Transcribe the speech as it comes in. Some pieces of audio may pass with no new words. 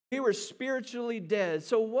were spiritually dead.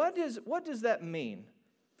 So what does that mean?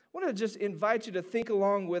 I want to just invite you to think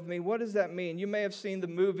along with me. What does that mean? You may have seen the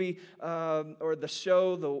movie or the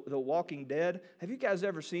show, The Walking Dead. Have you guys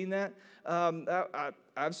ever seen that?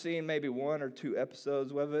 I've seen maybe 1 or 2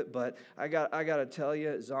 episodes of it, but I got to tell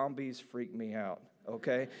you, zombies freak me out.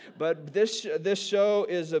 Okay, but this show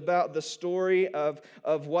is about the story of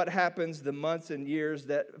what happens the months and years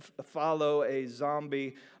that follow a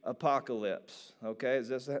zombie apocalypse. Okay,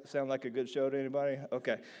 does this sound like a good show to anybody?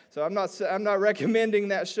 Okay, so I'm not recommending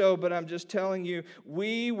that show, but I'm just telling you,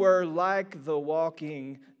 we were like the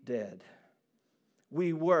Walking Dead.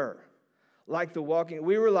 We were like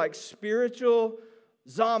we were like spiritual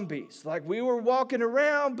zombies. Like we were walking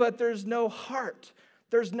around, but there's no heart.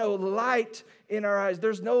 There's no light in our eyes.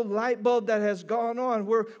 There's no light bulb that has gone on.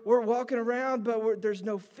 We're walking around, but there's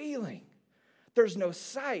no feeling. There's no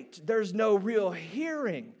sight. There's no real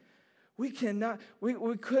hearing. We could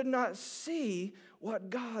not see what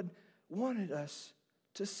God wanted us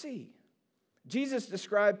to see. Jesus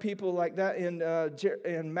described people like that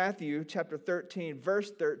in Matthew chapter 13,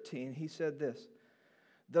 verse 13. He said this,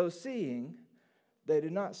 though seeing, they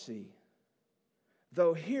did not see.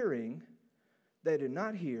 Though hearing, they did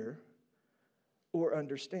not hear or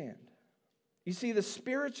understand. You see, the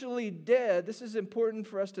spiritually dead, this is important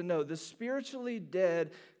for us to know, the spiritually dead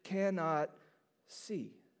cannot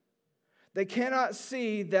see. They cannot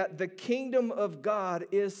see that the kingdom of God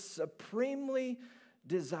is supremely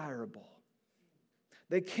desirable.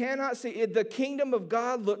 They cannot see it. The kingdom of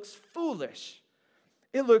God looks foolish.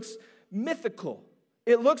 It looks mythical.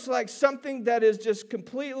 It looks like something that is just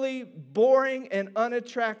completely boring and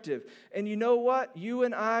unattractive. And you know what? You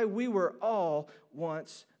and I, we were all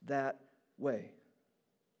once that way.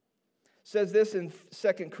 It says this in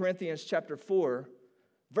 2 Corinthians chapter 4,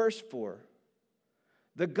 verse 4.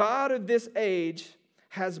 The God of this age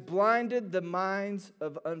has blinded the minds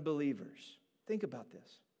of unbelievers. Think about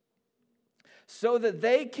this. So that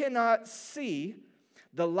they cannot see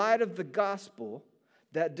the light of the gospel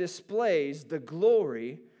that displays the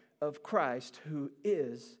glory of Christ, who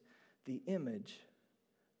is the image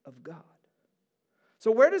of God.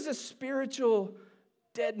 So where does this spiritual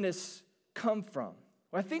deadness come from?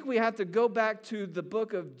 Well, I think we have to go back to the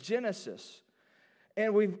book of Genesis.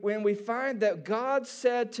 And when we find that God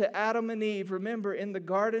said to Adam and Eve, remember in the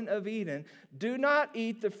Garden of Eden, do not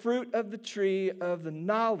eat the fruit of the tree of the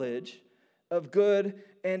knowledge of good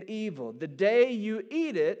and evil. The day you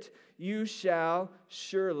eat it, you shall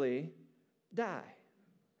surely die.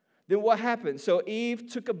 Then what happened? So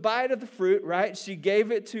Eve took a bite of the fruit, right? She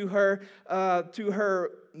gave it to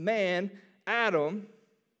her man, Adam,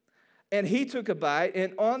 and he took a bite.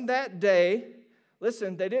 And on that day,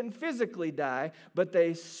 listen, they didn't physically die, but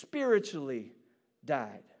they spiritually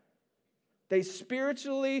died. They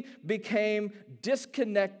spiritually became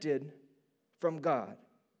disconnected from God.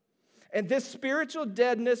 And this spiritual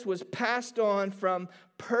deadness was passed on from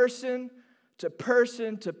person to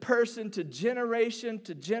person to person to generation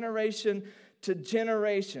to generation to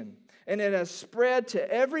generation. And it has spread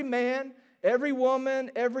to every man, every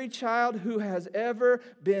woman, every child who has ever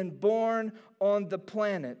been born on the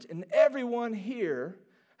planet. And everyone here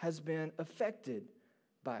has been affected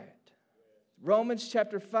by it. Romans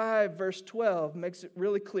chapter 5, verse 12 makes it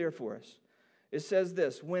really clear for us. It says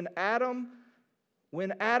this, when Adam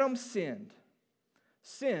sinned,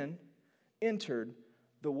 sin entered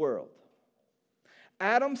the world.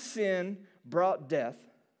 Adam's sin brought death,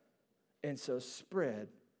 and so spread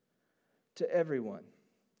to everyone.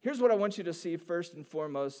 Here's what I want you to see first and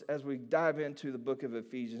foremost as we dive into the book of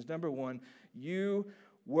Ephesians. Number one, you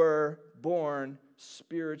were born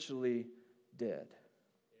spiritually dead.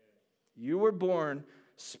 You were born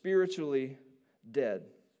spiritually dead.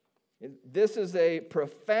 This is a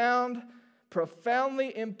profoundly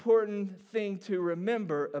important thing to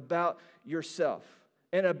remember about yourself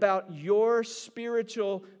and about your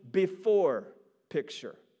spiritual before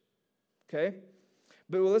picture. Okay?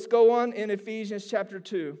 But let's go on in Ephesians chapter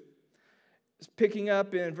 2. Picking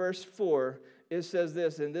up in verse 4, it says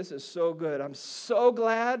this, and this is so good. I'm so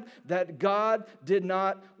glad that God did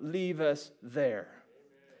not leave us there.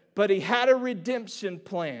 But He had a redemption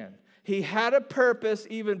plan. He had a purpose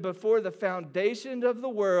even before the foundation of the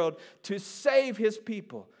world to save His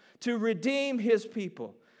people, to redeem His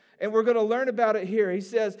people. And we're going to learn about it here. He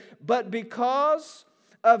says, but because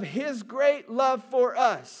of His great love for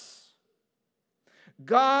us,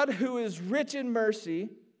 God, who is rich in mercy,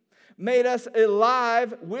 made us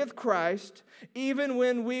alive with Christ, even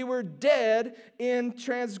when we were dead in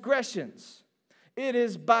transgressions. It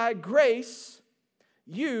is by grace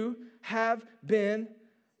you have been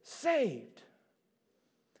saved.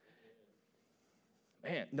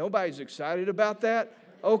 Man, nobody's excited about that?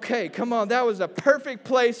 Okay, come on. That was a perfect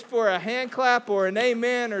place for a hand clap or an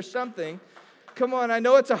amen or something. Come on, I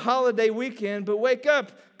know it's a holiday weekend, but wake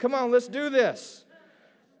up. Come on, let's do this.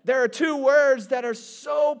 There are two words that are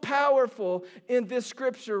so powerful in this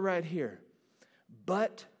scripture right here.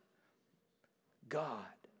 But God.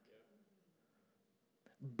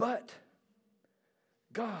 But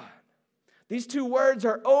God. These two words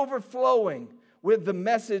are overflowing with the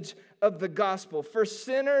message of the gospel. For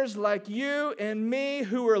sinners like you and me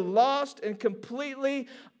who are lost and completely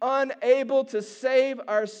unable to save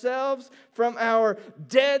ourselves from our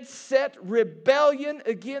dead-set rebellion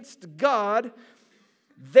against God,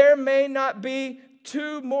 there may not be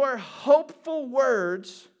two more hopeful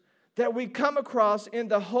words that we come across in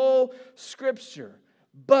the whole scripture.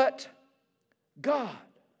 But God.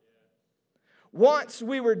 Once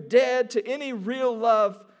we were dead to any real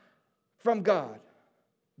love from God,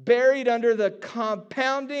 buried under the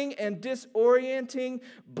compounding and disorienting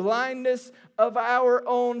blindness of our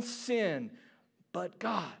own sin. But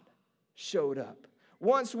God showed up.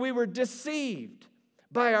 Once we were deceived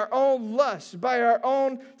by our own lust, by our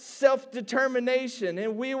own self-determination,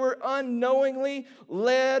 and we were unknowingly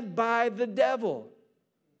led by the devil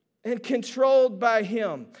and controlled by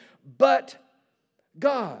him. But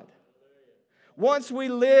God. Once we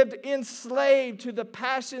lived enslaved to the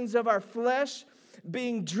passions of our flesh,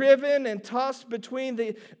 being driven and tossed between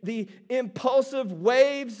the impulsive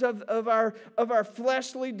waves of our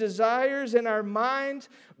fleshly desires and our minds,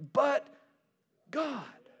 but God.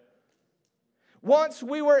 Once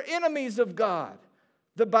we were enemies of God,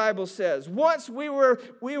 the Bible says. Once we were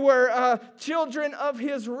children of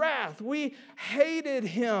His wrath. We hated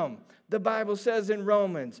Him, the Bible says in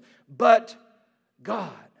Romans. But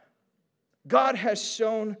God. God has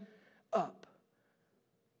shown up.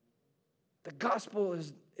 The gospel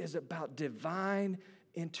is about divine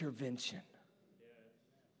intervention.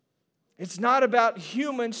 It's not about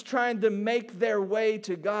humans trying to make their way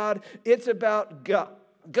to God. It's about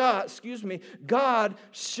God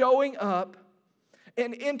showing up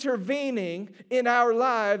and intervening in our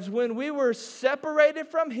lives when we were separated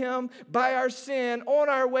from Him by our sin on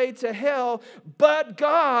our way to hell. But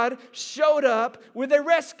God showed up with a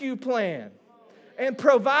rescue plan and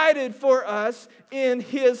provided for us in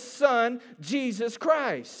His Son, Jesus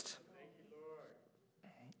Christ.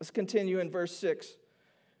 Let's continue in verse 6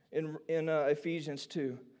 in Ephesians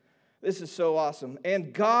 2. This is so awesome.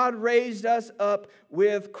 And God raised us up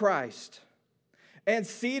with Christ and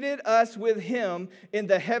seated us with Him in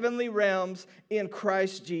the heavenly realms in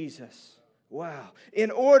Christ Jesus. Wow.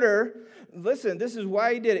 In order, listen, this is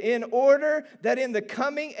why He did it. In order that in the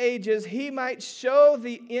coming ages He might show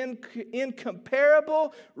the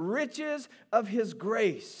incomparable riches of His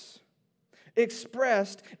grace,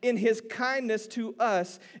 expressed in His kindness to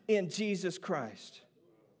us in Jesus Christ.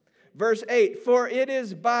 Verse 8, for it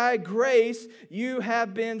is by grace you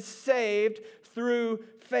have been saved through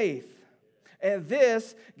faith. And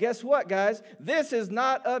this, guess what, guys? This is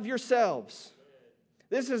not of yourselves.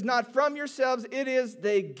 This is not from yourselves. It is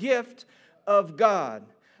the gift of God,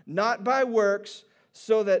 not by works,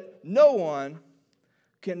 so that no one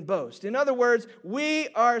can boast. In other words, we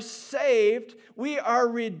are saved, we are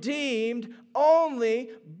redeemed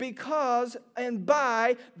only because and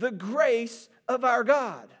by the grace of our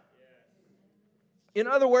God. In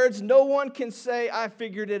other words, no one can say, I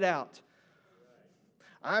figured it out.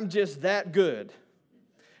 I'm just that good.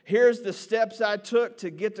 Here's the steps I took to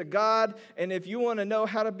get to God, and if you want to know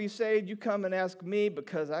how to be saved, you come and ask me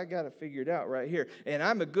because I got it figured out right here. And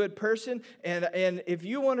I'm a good person, and if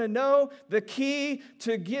you want to know the key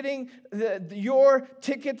to getting your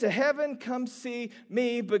ticket to heaven, come see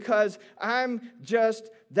me because I'm just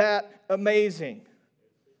that amazing.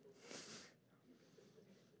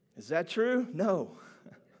 Is that true? No.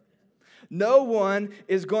 No one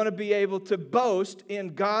is going to be able to boast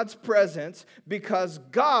in God's presence because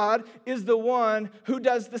God is the one who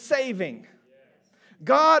does the saving.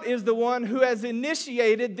 God is the one who has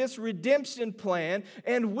initiated this redemption plan,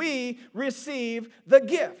 and we receive the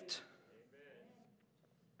gift.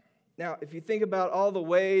 Now, if you think about all the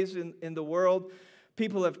ways in the world,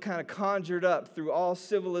 people have kind of conjured up through all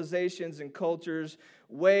civilizations and cultures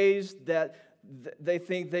ways that they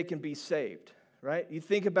think they can be saved. Right? You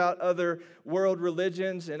think about other world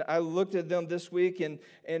religions, and I looked at them this week, and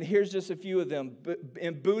here's just a few of them.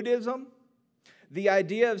 In Buddhism, the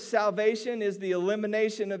idea of salvation is the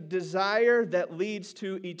elimination of desire that leads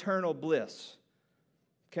to eternal bliss.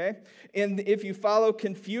 Okay? And if you follow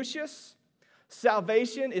Confucius,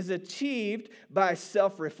 salvation is achieved by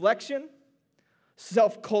self-reflection,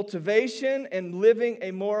 self-cultivation, and living a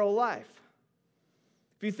moral life.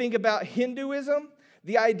 If you think about Hinduism,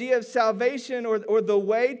 the idea of salvation or the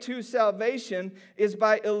way to salvation is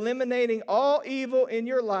by eliminating all evil in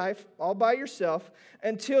your life, all by yourself,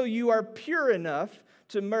 until you are pure enough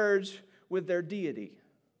to merge with their deity.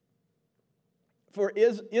 For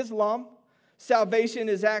Islam, salvation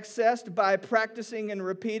is accessed by practicing and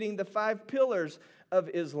repeating the 5 pillars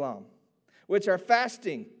of Islam, which are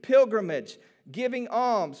fasting, pilgrimage, giving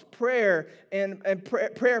alms, prayer, and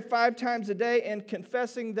prayer 5 times a day, and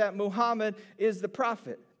confessing that Muhammad is the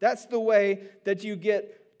prophet. That's the way that you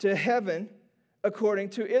get to heaven according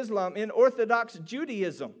to Islam. In Orthodox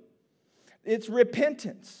Judaism, it's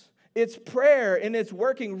repentance, it's prayer, and it's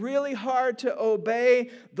working really hard to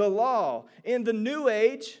obey the law. In the New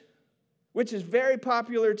Age, which is very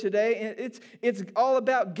popular today, it's all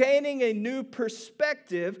about gaining a new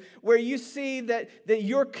perspective where you see that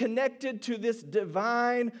you're connected to this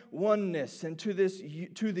divine oneness and to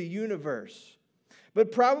the universe.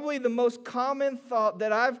 But probably the most common thought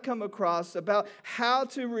that I've come across about how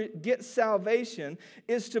to get salvation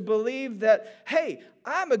is to believe that, hey,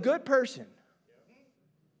 I'm a good person.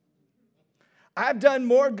 I've done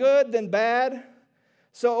more good than bad.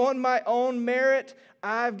 So on my own merit,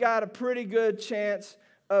 I've got a pretty good chance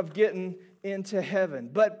of getting into heaven.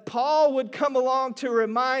 But Paul would come along to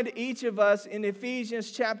remind each of us in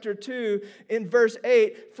Ephesians chapter 2 in verse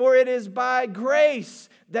 8, for it is by grace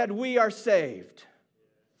that we are saved.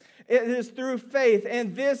 It is through faith,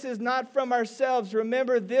 and this is not from ourselves.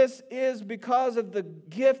 Remember, this is because of the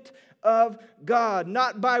gift of God,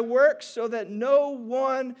 not by works, so that no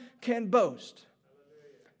one can boast.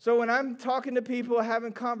 So when I'm talking to people,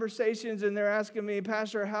 having conversations, and they're asking me,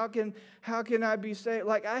 Pastor, how can I be saved?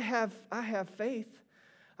 Like, I have faith.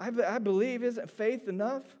 I believe. Isn't faith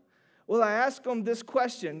enough? Well, I ask them this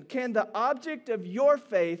question: can the object of your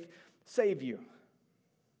faith save you?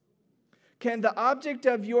 Can the object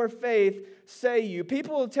of your faith save you?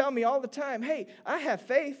 People will tell me all the time, hey, I have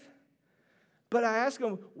faith. But I ask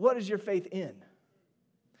them, what is your faith in?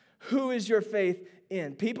 Who is your faith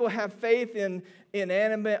in? People have faith in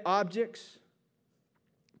inanimate objects.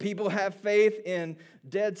 People have faith in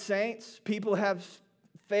dead saints. People have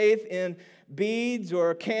faith in beads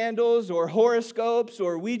or candles or horoscopes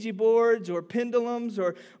or Ouija boards or pendulums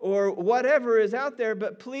or whatever is out there.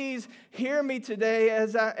 But please hear me today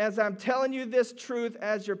as I'm telling you this truth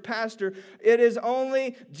as your pastor. It is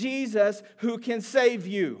only Jesus who can save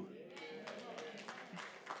you.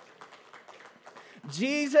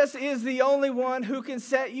 Jesus is the only one who can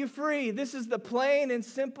set you free. This is the plain and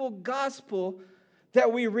simple gospel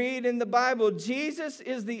that we read in the Bible. Jesus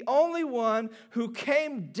is the only one who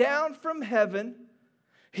came down from heaven.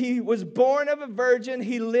 He was born of a virgin.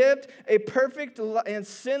 He lived a perfect and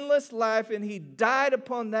sinless life, and he died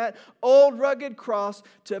upon that old rugged cross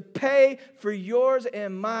to pay for yours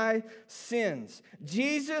and my sins.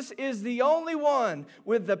 Jesus is the only one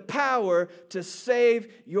with the power to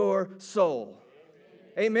save your soul.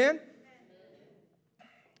 Amen?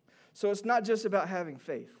 So it's not just about having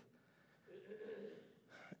faith.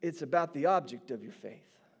 It's about the object of your faith.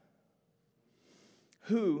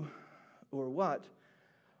 Who or what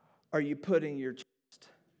are you putting your trust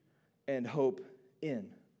and hope in?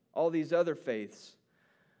 All these other faiths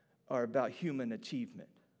are about human achievement,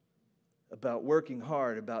 about working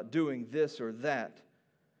hard, about doing this or that,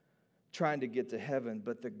 trying to get to heaven.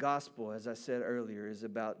 But the gospel, as I said earlier, is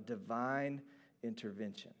about divine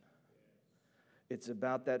intervention. It's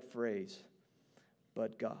about that phrase,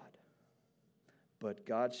 but God. But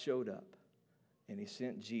God showed up, and he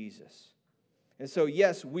sent Jesus. And so,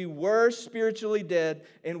 yes, we were spiritually dead,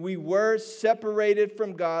 and we were separated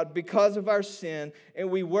from God because of our sin, and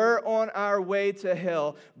we were on our way to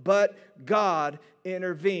hell, but God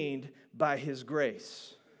intervened by his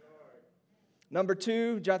grace. Number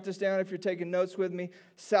 2, jot this down if you're taking notes with me.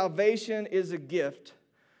 Salvation is a gift,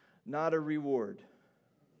 not a reward.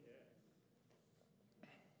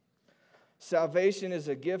 Salvation is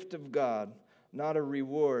a gift of God, not a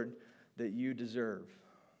reward that you deserve.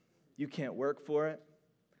 You can't work for it.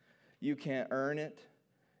 You can't earn it.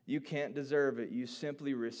 You can't deserve it. You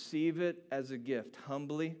simply receive it as a gift,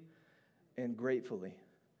 humbly and gratefully.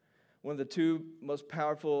 One of the 2 most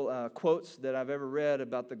powerful quotes that I've ever read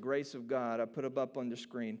about the grace of God, I put them up on the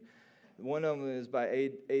screen. One of them is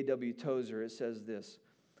by A.W. Tozer. It says this: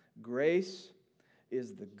 grace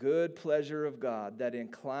is the good pleasure of God that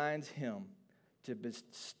inclines him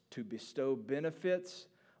to bestow benefits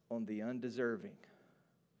on the undeserving.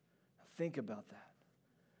 Think about that.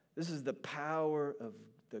 This is the power of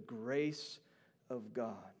the grace of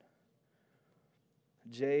God.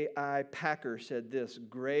 J.I. Packer said this: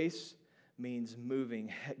 grace means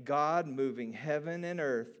moving. God moving heaven and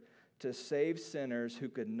earth to save sinners who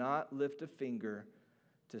could not lift a finger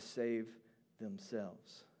to save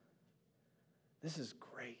themselves. This is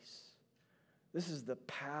grace. This is the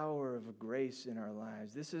power of grace in our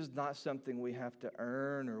lives. This is not something we have to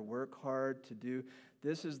earn or work hard to do.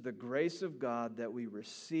 This is the grace of God that we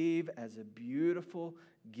receive as a beautiful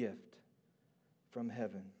gift from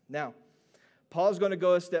heaven. Now, Paul's going to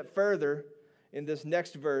go a step further in this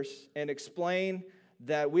next verse and explain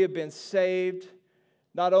that we have been saved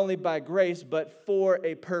not only by grace, but for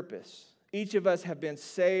a purpose. Each of us have been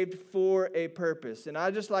saved for a purpose. And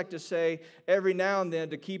I just like to say every now and then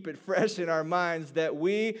to keep it fresh in our minds that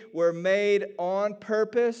we were made on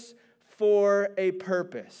purpose for a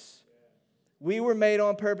purpose. We were made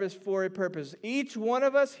on purpose for a purpose. Each one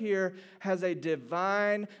of us here has a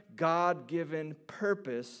divine, God-given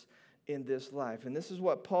purpose in this life. And this is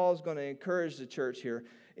what Paul's going to encourage the church here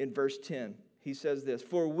in verse 10. He says this,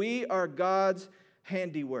 "For we are God's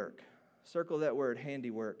handiwork." Circle that word,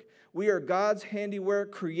 handiwork. We are God's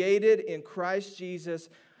handiwork, created in Christ Jesus.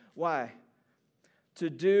 Why? To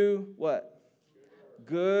do what?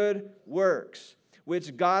 Good works,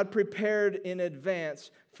 which God prepared in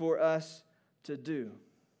advance for us to do.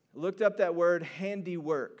 I looked up that word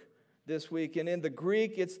handiwork this week, and in the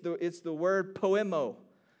Greek, it's the word poemo.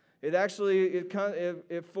 It actually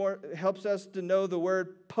helps us to know the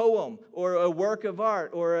word poem, or a work of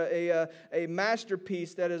art, or a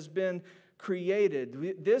masterpiece that has been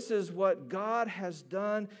created. This is what God has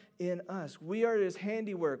done in us. We are His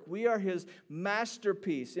handiwork. We are His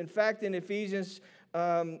masterpiece. In fact, in Ephesians,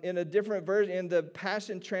 in a different version, in the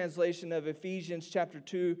Passion Translation of Ephesians chapter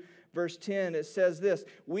 2, verse 10, it says this,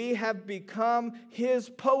 "We have become His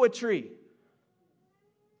poetry."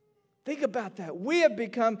 Think about that. We have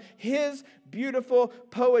become His beautiful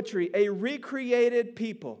poetry, a recreated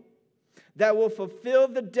people that will fulfill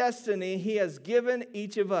the destiny He has given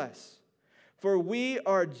each of us. For we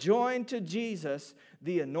are joined to Jesus,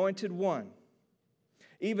 the Anointed One.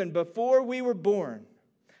 Even before we were born,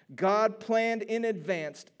 God planned in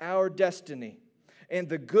advance our destiny and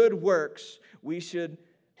the good works we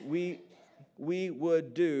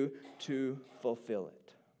would do to fulfill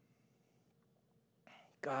it.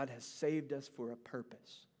 God has saved us for a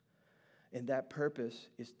purpose. And that purpose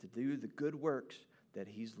is to do the good works that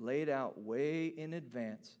He's laid out way in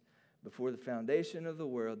advance. Before the foundation of the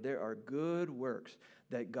world, there are good works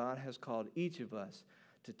that God has called each of us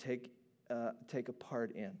to take a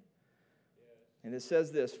part in. And it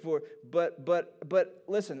says this, but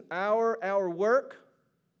listen, our work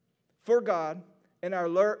for God and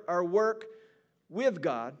our work with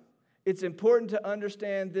God, it's important to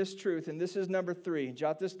understand this truth, and this is number 3.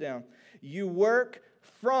 Jot this down. You work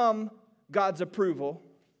from God's approval,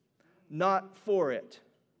 not for it.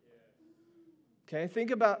 Okay,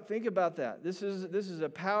 think about that. This is a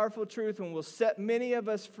powerful truth and will set many of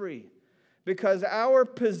us free, because our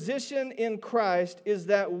position in Christ is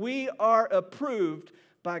that we are approved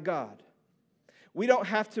by God. We don't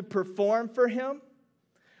have to perform for Him.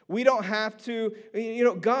 We don't have to,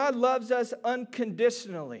 God loves us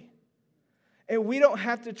unconditionally. And we don't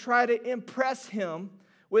have to try to impress Him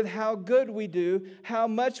with how good we do, how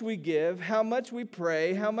much we give, how much we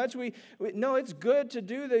pray, how much we no, it's good to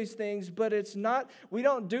do these things, but it's not, we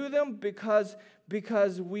don't do them because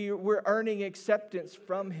we're earning acceptance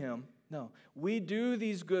from Him. No, we do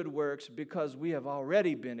these good works because we have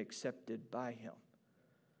already been accepted by Him.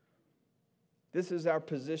 This is our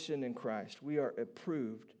position in Christ. We are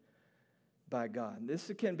approved by God.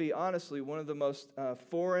 This can be honestly one of the most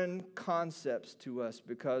foreign concepts to us,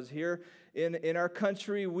 because here in our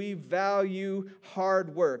country we value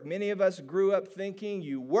hard work. Many of us grew up thinking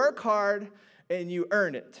you work hard and you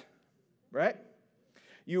earn it, right?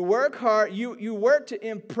 You work hard, you work to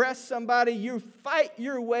impress somebody, you fight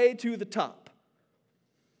your way to the top.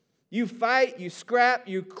 You fight, you scrap,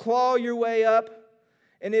 you claw your way up,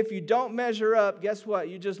 and if you don't measure up, guess what?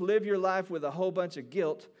 You just live your life with a whole bunch of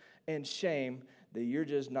guilt and shame that you're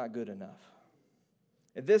just not good enough.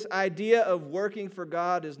 And this idea of working for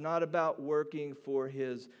God is not about working for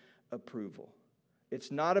His approval.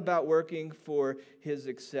 It's not about working for His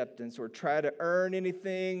acceptance or try to earn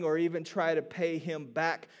anything or even try to pay Him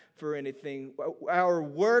back for anything. Our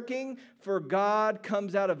working for God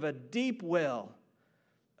comes out of a deep well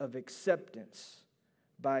of acceptance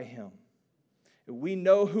by Him. We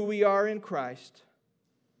know who we are in Christ.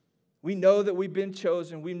 We know that we've been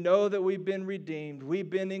chosen. We know that we've been redeemed. We've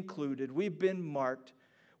been included. We've been marked.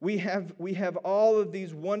 We have all of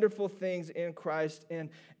these wonderful things in Christ, and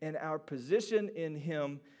our position in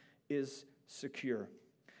Him is secure.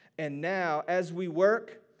 And now, as we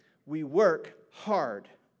work, we work hard,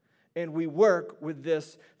 and we work with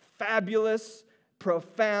this fabulous,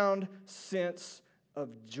 profound sense of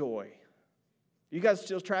joy. You guys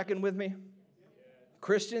still tracking with me?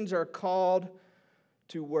 Christians are called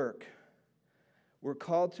to work. We're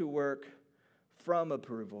called to work from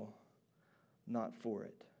approval, not for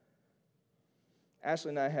it. Ashley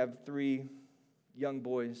and I have 3 young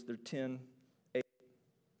boys. They're 10, 8,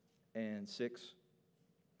 and 6.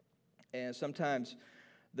 And sometimes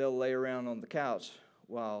they'll lay around on the couch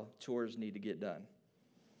while chores need to get done.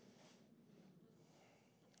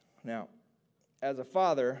 Now, as a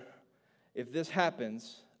father, if this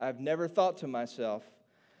happens, I've never thought to myself,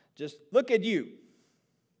 just look at you.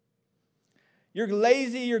 You're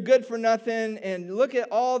lazy, you're good for nothing, and look at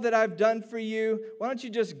all that I've done for you. Why don't you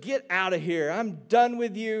just get out of here? I'm done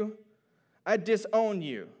with you. I disown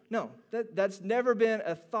you. No, that's never been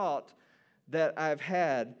a thought that I've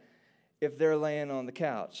had if they're laying on the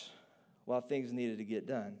couch while things needed to get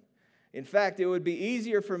done. In fact, it would be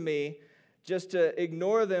easier for me just to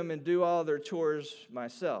ignore them and do all their chores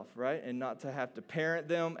myself, right? And not to have to parent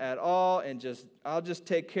them at all, and I'll just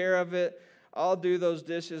take care of it. I'll do those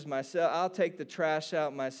dishes myself. I'll take the trash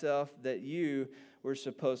out myself that you were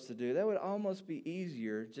supposed to do. That would almost be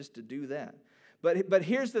easier just to do that. But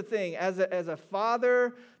here's the thing. As a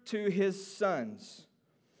father to his sons,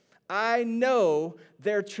 I know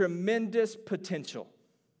their tremendous potential.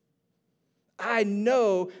 I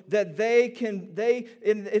know that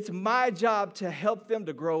it's my job to help them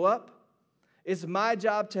to grow up. It's my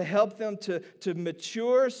job to help them to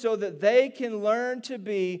mature so that they can learn to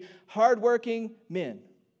be hardworking men.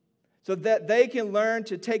 So that they can learn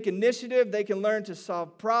to take initiative, they can learn to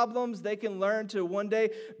solve problems, they can learn to one day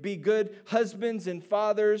be good husbands and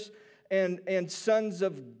fathers and sons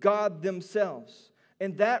of God themselves.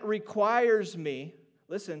 And that requires me,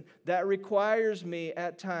 listen, that requires me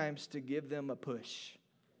at times to give them a push.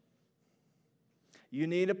 You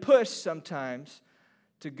need a push sometimes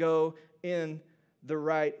to go in the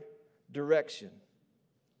right direction.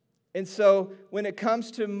 And so when it comes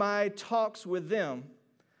to my talks with them,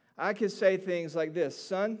 I can say things like this: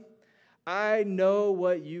 son, I know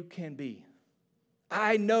what you can be.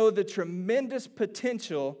 I know the tremendous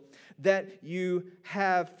potential that you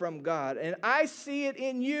have from God. And I see it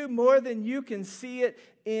in you more than you can see it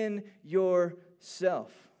in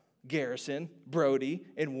yourself. Garrison, Brody,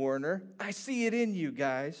 and Warner, I see it in you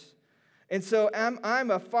guys. And so I'm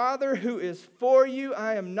a father who is for you.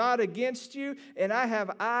 I am not against you. And I have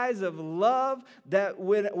eyes of love that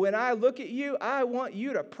when I look at you, I want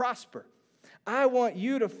you to prosper. I want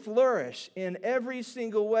you to flourish in every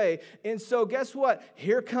single way. And so guess what?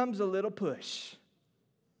 Here comes a little push.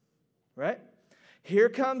 Right? Here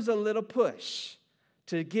comes a little push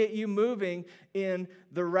to get you moving in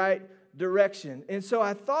the right direction. And so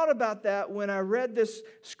I thought about that when I read this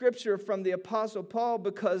scripture from the Apostle Paul,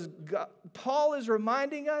 because Paul is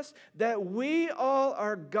reminding us that we all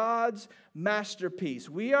are God's masterpiece.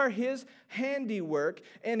 We are his handiwork.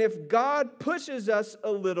 And if God pushes us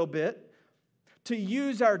a little bit to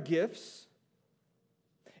use our gifts,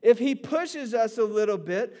 if he pushes us a little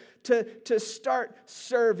bit to start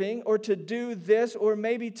serving or to do this, or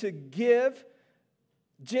maybe to give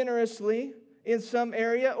generously in some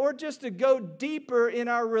area, or just to go deeper in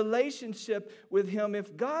our relationship with him,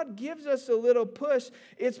 if God gives us a little push,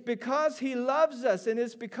 it's because he loves us, and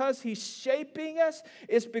it's because he's shaping us,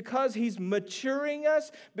 it's because he's maturing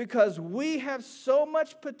us, because we have so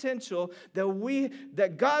much potential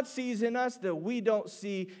that God sees in us that we don't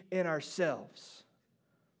see in ourselves.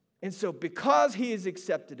 And so because he has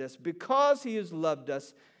accepted us, because he has loved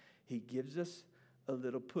us, he gives us a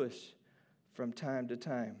little push from time to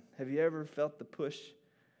time. Have you ever felt the push,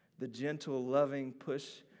 the gentle, loving push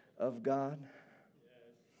of God?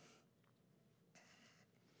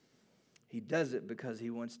 He does it because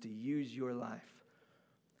he wants to use your life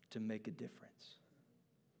to make a difference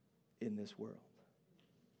in this world.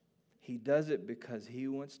 He does it because he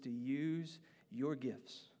wants to use your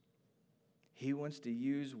gifts. He wants to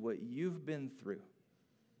use what you've been through.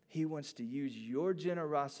 He wants to use your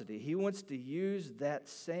generosity. He wants to use that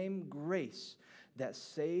same grace that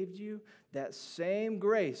saved you. That same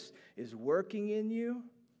grace is working in you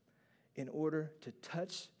in order to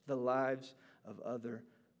touch the lives of other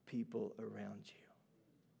people around you.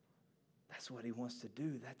 That's what he wants to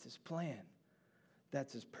do. That's his plan.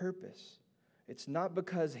 That's his purpose. It's not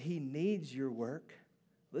because he needs your work.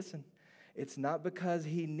 Listen, it's not because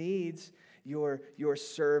he needs your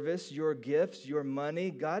service, your gifts, your money.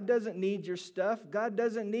 God doesn't need your stuff. God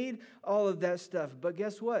doesn't need all of that stuff. But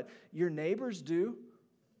guess what? Your neighbors do.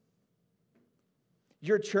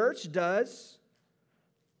 Your church does.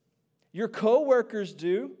 Your co-workers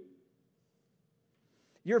do.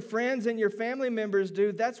 Your friends and your family members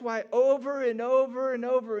do. That's why over and over and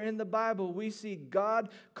over in the Bible, we see God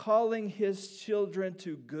calling His children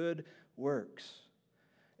to good works.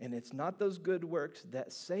 And it's not those good works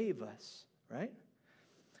that save us, right?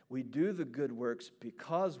 We do the good works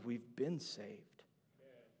because we've been saved.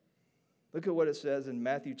 Look at what it says in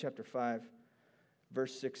Matthew chapter 5,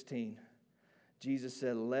 verse 16. Jesus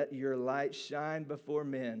said, "Let your light shine before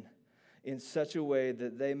men in such a way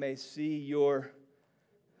that they may see your,"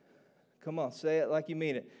 come on, say it like you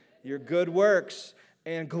mean it, "your good works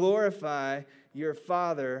and glorify your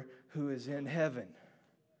Father who is in heaven."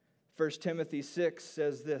 1 Timothy 6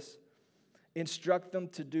 says this, "Instruct them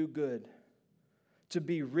to do good, to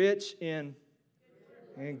be rich in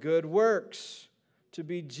good works, to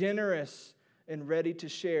be generous and ready to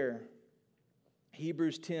share."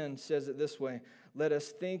 Hebrews 10 says it this way, "Let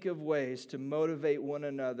us think of ways to motivate one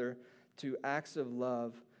another to acts of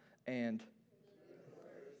love and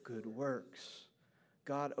good works."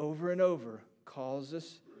 God over and over calls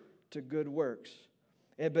us to good works.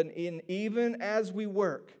 But even as we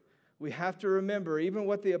work, we have to remember even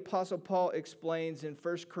what the Apostle Paul explains in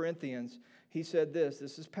 1 Corinthians. He said this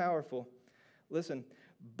is powerful. Listen,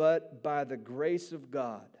 "But by the grace of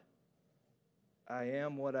God, I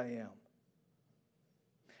am what I am.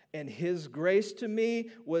 And His grace to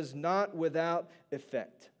me was not without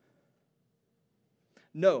effect.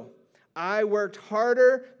 No, I worked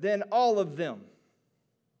harder than all of them.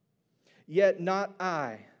 Yet not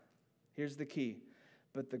I," here's the key,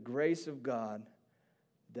 "but the grace of God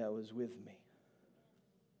that was with me."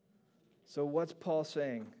 So what's Paul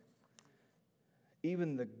saying?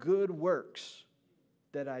 Even the good works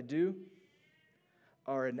that I do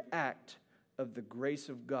are an act of the grace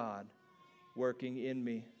of God working in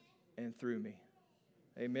me and through me.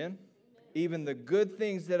 Amen? Even the good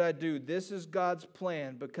things that I do, this is God's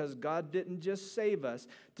plan, because God didn't just save us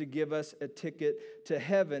to give us a ticket to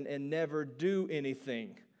heaven and never do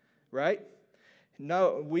anything, right?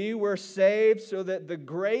 No, we were saved so that the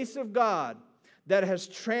grace of God that has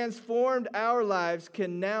transformed our lives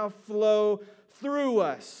can now flow through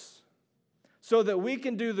us so that we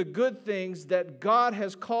can do the good things that God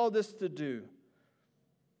has called us to do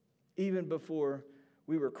even before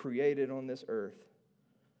we were created on this earth,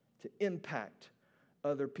 to impact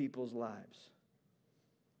other people's lives.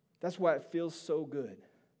 That's why it feels so good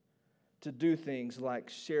to do things like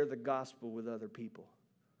share the gospel with other people,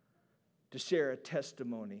 to share a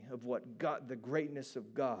testimony of what God, the greatness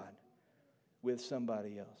of God, with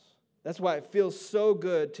somebody else. That's why it feels so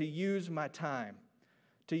good to use my time,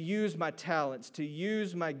 to use my talents, to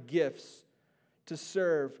use my gifts to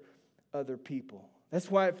serve other people. That's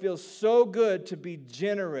why it feels so good to be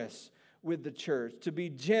generous with the church, to be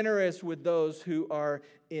generous with those who are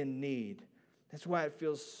in need. That's why it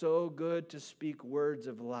feels so good to speak words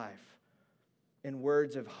of life and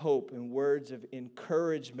words of hope and words of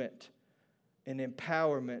encouragement and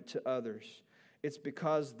empowerment to others. It's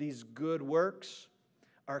because these good works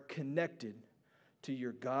are connected to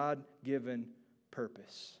your God-given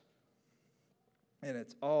purpose. And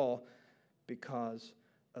it's all because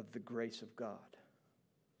of the grace of God.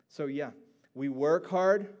 So yeah, we work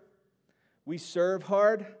hard, we serve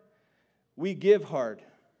hard, we give hard.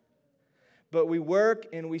 But we work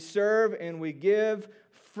and we serve and we give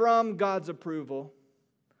from God's approval,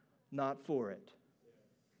 not for it.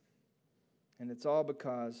 And it's all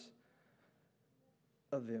because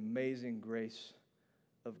of the amazing grace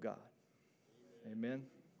of God. Amen.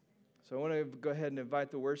 So I want to go ahead and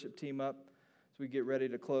invite the worship team up as we get ready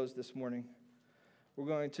to close this morning. We're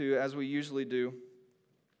going to, as we usually do,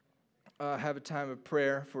 have a time of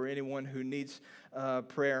prayer for anyone who needs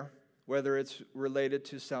prayer, whether it's related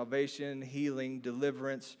to salvation, healing,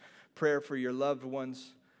 deliverance, prayer for your loved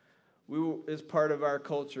ones. It's part of our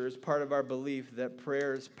culture, it's part of our belief that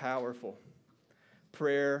prayer is powerful.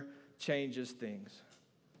 Prayer changes things.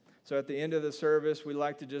 So at the end of the service, we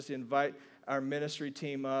like to just invite our ministry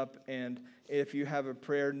team up, and if you have a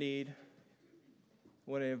prayer need,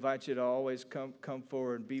 I want to invite you to always come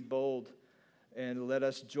forward, be bold, and let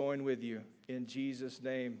us join with you in Jesus'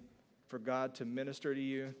 name for God to minister to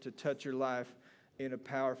you, to touch your life in a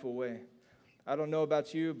powerful way. I don't know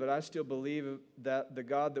about you, but I still believe that the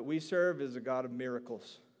God that we serve is a God of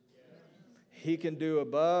miracles. He can do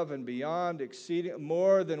above and beyond, exceeding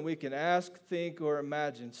more than we can ask, think, or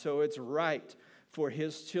imagine. So it's right for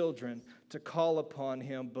His children to call upon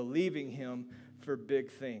Him, believing Him for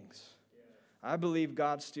big things. I believe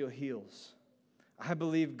God still heals. I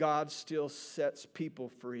believe God still sets people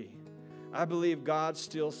free. I believe God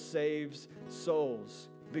still saves souls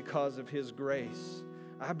because of His grace.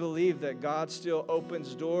 I believe that God still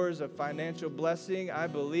opens doors of financial blessing. I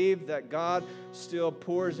believe that God still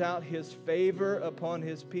pours out His favor upon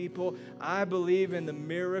His people. I believe in the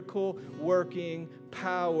miracle working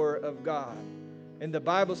power of God. And the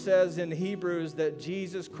Bible says in Hebrews that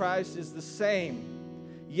Jesus Christ is the same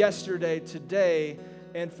yesterday, today,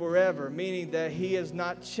 and forever, meaning that He has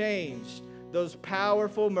not changed. Those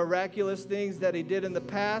powerful, miraculous things that He did in the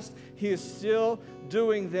past, He is still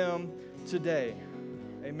doing them today.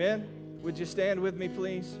 Amen? Would you stand with me,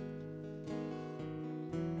 please?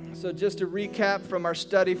 So just to recap from our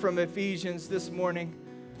study from Ephesians this morning,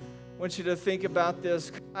 I want you to think about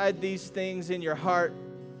this. Hide these things in your heart.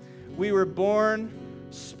 We were born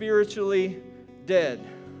spiritually dead.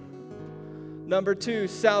 Number 2,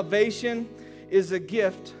 salvation is a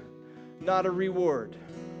gift, not a reward.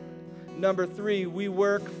 Number 3, we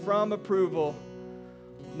work from approval,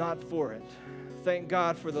 not for it. Thank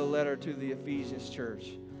God for the letter to the Ephesians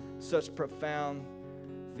church. Such profound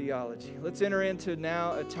theology. Let's enter into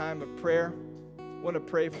now a time of prayer. I want to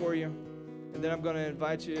pray for you. And then I'm going to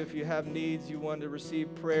invite you, if you have needs, you want to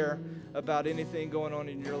receive prayer about anything going on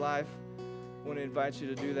in your life, I want to invite you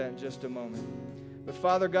to do that in just a moment. But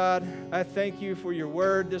Father God, I thank you for your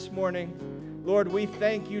word this morning. Lord, we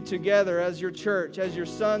thank you together as your church, as your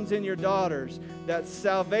sons and your daughters, that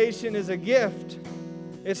salvation is a gift.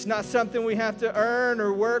 It's not something we have to earn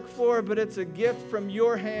or work for, but it's a gift from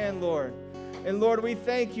your hand, Lord. And Lord, we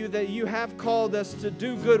thank you that you have called us to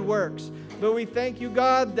do good works. But we thank you,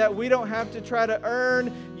 God, that we don't have to try to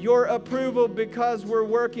earn your approval because we're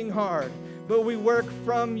working hard. But we work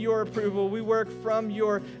from your approval. We work from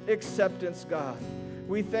your acceptance, God.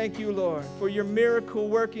 We thank you, Lord, for your miracle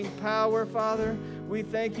working power, Father. We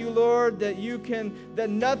thank you, Lord, that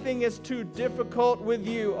nothing is too difficult with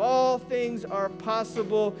you. All things are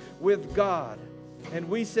possible with God. And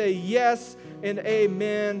we say yes and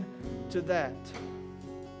amen to that.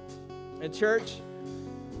 And church,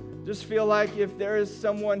 just feel like if there is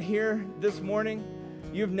someone here this morning,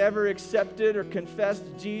 you've never accepted or confessed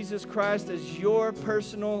Jesus Christ as your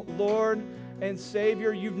personal Lord and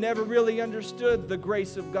Savior, you've never really understood the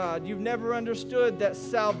grace of God. You've never understood that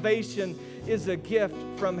salvation is a gift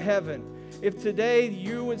from heaven. If today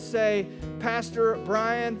you would say, Pastor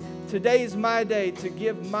Brian, today is my day to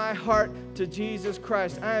give my heart to Jesus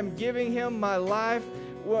Christ. I am giving Him my life,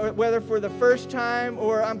 whether for the first time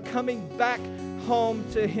or I'm coming back home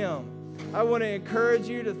to Him. I want to encourage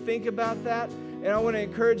you to think about that. And I want to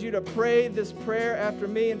encourage you to pray this prayer after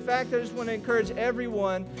me. In fact, I just want to encourage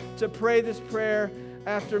everyone to pray this prayer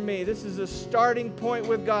after me. This is a starting point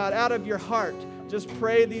with God. Out of your heart, just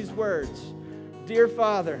pray these words. Dear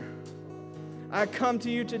Father, I come to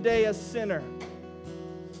you today a sinner.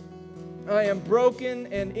 I am broken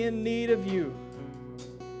and in need of you.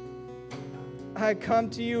 I come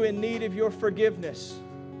to you in need of your forgiveness.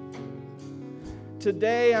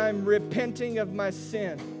 Today I'm repenting of my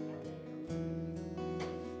sin.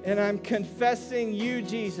 And I'm confessing you,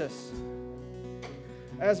 Jesus,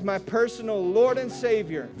 as my personal Lord and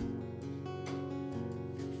Savior.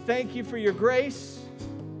 Thank you for your grace.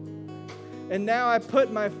 And now I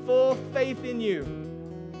put my full faith in you.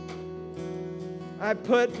 I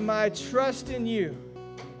put my trust in you.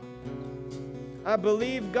 I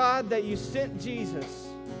believe, God, that you sent Jesus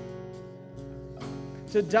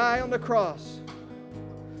to die on the cross,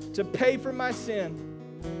 to pay for my sin,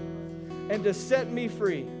 and to set me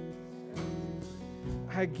free.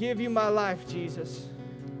 I give you my life, Jesus.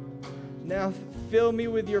 Now fill me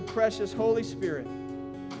with your precious Holy Spirit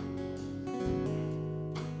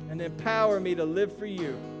and empower me to live for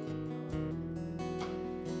you.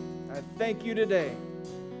 I thank you today.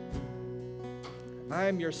 I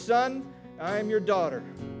am your son, I am your daughter,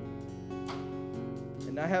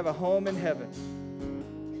 and I have a home in heaven.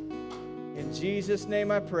 In Jesus'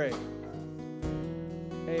 name I pray.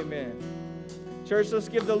 Amen. Church, let's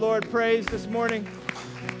give the Lord praise this morning.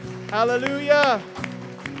 Hallelujah.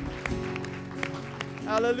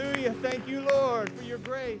 Hallelujah. Thank you, Lord, for your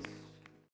grace.